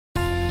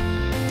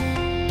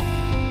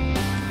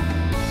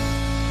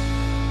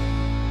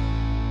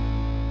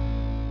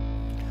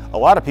A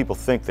lot of people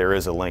think there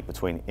is a link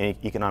between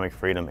economic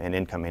freedom and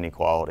income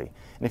inequality.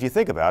 And if you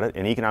think about it,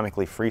 an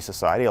economically free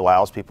society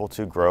allows people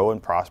to grow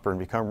and prosper and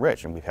become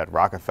rich. And we've had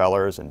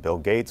Rockefellers and Bill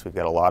Gates. We've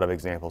got a lot of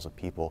examples of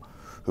people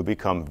who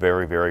become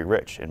very, very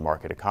rich in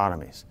market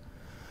economies.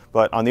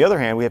 But on the other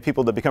hand, we have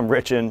people that become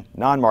rich in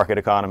non-market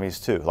economies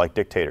too, like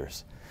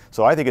dictators.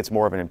 So I think it's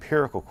more of an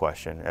empirical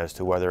question as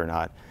to whether or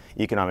not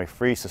economic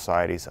free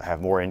societies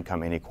have more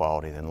income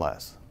inequality than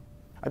less.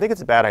 I think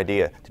it's a bad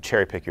idea to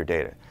cherry pick your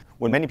data.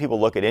 When many people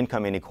look at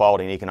income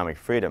inequality and economic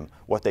freedom,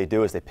 what they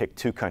do is they pick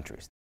two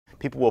countries.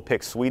 People will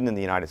pick Sweden and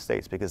the United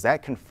States because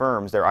that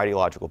confirms their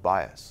ideological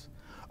bias.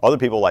 Other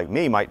people like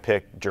me might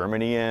pick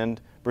Germany and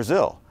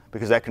Brazil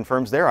because that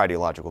confirms their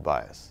ideological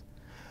bias.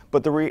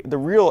 But the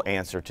real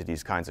answer to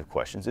these kinds of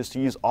questions is to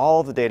use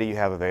all the data you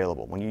have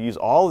available. When you use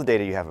all the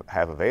data you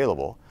have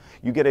available,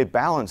 you get a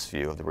balanced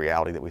view of the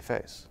reality that we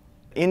face.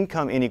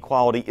 Income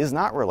inequality is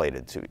not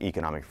related to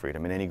economic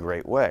freedom in any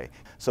great way.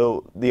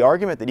 So the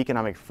argument that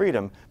economic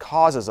freedom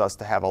causes us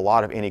to have a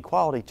lot of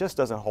inequality just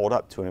doesn't hold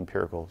up to an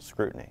empirical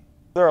scrutiny.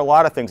 There are a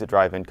lot of things that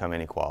drive income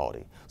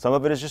inequality. Some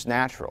of it is just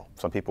natural.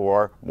 Some people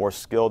are more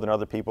skilled than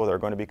other people. They're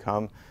going to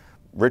become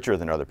richer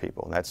than other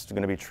people, and that's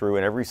going to be true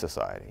in every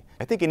society.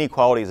 I think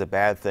inequality is a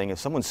bad thing if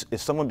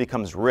someone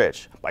becomes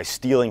rich by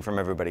stealing from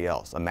everybody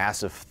else, a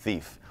massive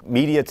thief.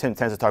 Media tends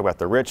to talk about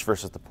the rich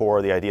versus the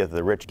poor, the idea that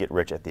the rich get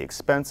rich at the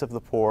expense of the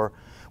poor,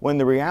 when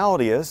the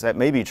reality is that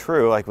may be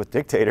true, like with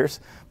dictators,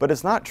 but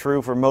it's not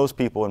true for most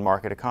people in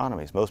market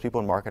economies. Most people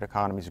in market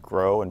economies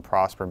grow and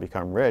prosper and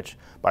become rich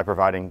by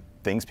providing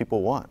things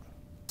people want.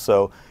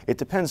 So it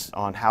depends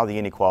on how the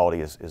inequality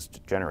is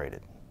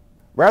generated.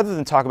 Rather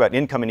than talk about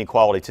income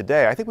inequality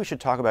today, I think we should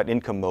talk about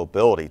income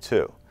mobility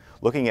too.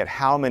 Looking at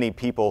how many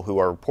people who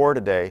are poor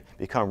today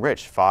become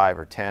rich 5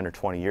 or 10 or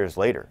 20 years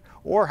later,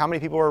 or how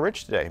many people are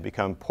rich today and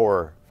become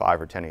poor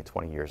 5 or 10 or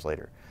 20 years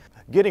later.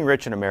 Getting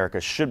rich in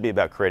America should be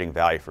about creating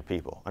value for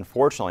people.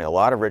 Unfortunately, a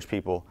lot of rich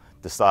people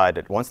decide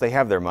that once they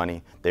have their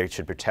money, they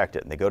should protect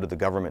it, and they go to the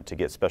government to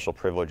get special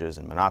privileges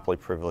and monopoly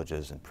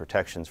privileges and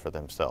protections for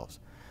themselves.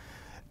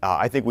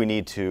 I think we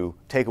need to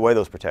take away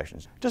those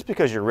protections. Just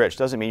because you're rich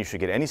doesn't mean you should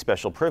get any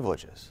special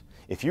privileges.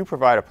 If you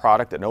provide a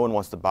product that no one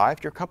wants to buy,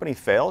 if your company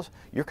fails,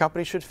 your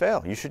company should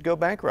fail. You should go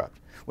bankrupt.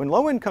 When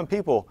low-income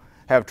people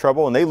have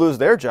trouble and they lose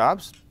their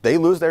jobs, they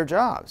lose their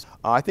jobs.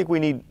 I think we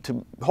need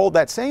to hold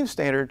that same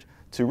standard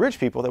to rich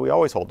people that we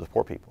always hold to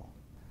poor people.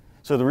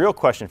 So the real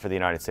question for the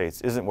United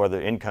States isn't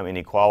whether income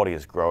inequality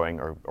is growing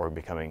or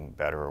becoming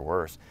better or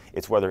worse.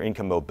 It's whether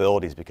income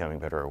mobility is becoming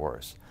better or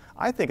worse.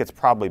 I think it's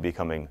probably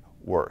becoming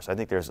worse. I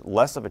think there's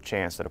less of a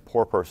chance that a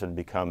poor person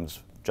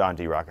becomes John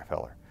D.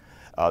 Rockefeller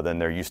than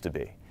there used to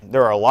be.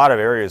 There are a lot of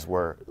areas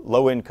where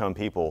low-income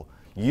people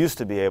used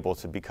to be able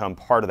to become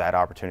part of that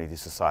opportunity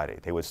society.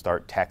 They would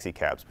start taxi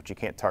cabs, but you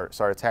can't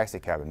start a taxi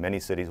cab in many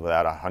cities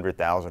without a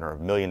 $100,000 or $1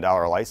 million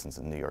license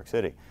in New York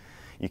City.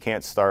 You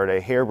can't start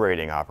a hair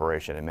braiding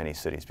operation in many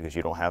cities because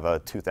you don't have a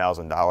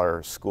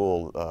 $2,000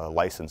 school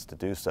license to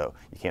do so.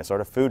 You can't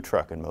start a food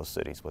truck in most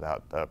cities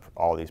without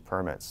all these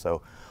permits.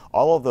 So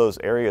all of those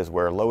areas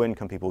where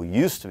low-income people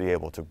used to be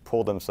able to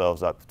pull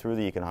themselves up through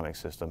the economic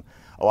system,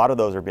 a lot of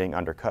those are being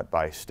undercut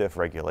by stiff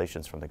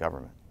regulations from the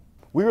government.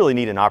 We really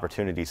need an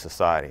opportunity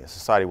society, a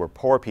society where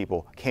poor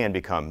people can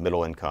become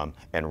middle income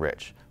and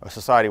rich, a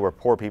society where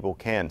poor people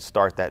can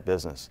start that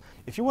business.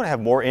 If you want to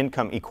have more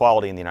income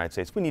equality in the United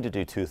States, we need to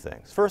do two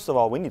things. First of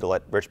all, we need to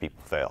let rich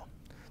people fail.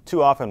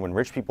 Too often when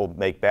rich people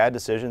make bad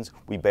decisions,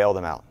 we bail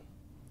them out.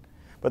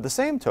 But at the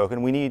same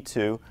token, we need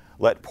to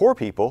let poor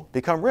people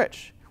become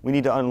rich. We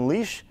need to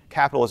unleash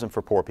capitalism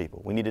for poor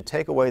people. We need to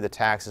take away the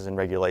taxes and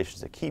regulations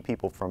that keep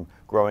people from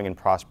growing and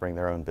prospering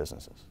their own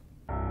businesses.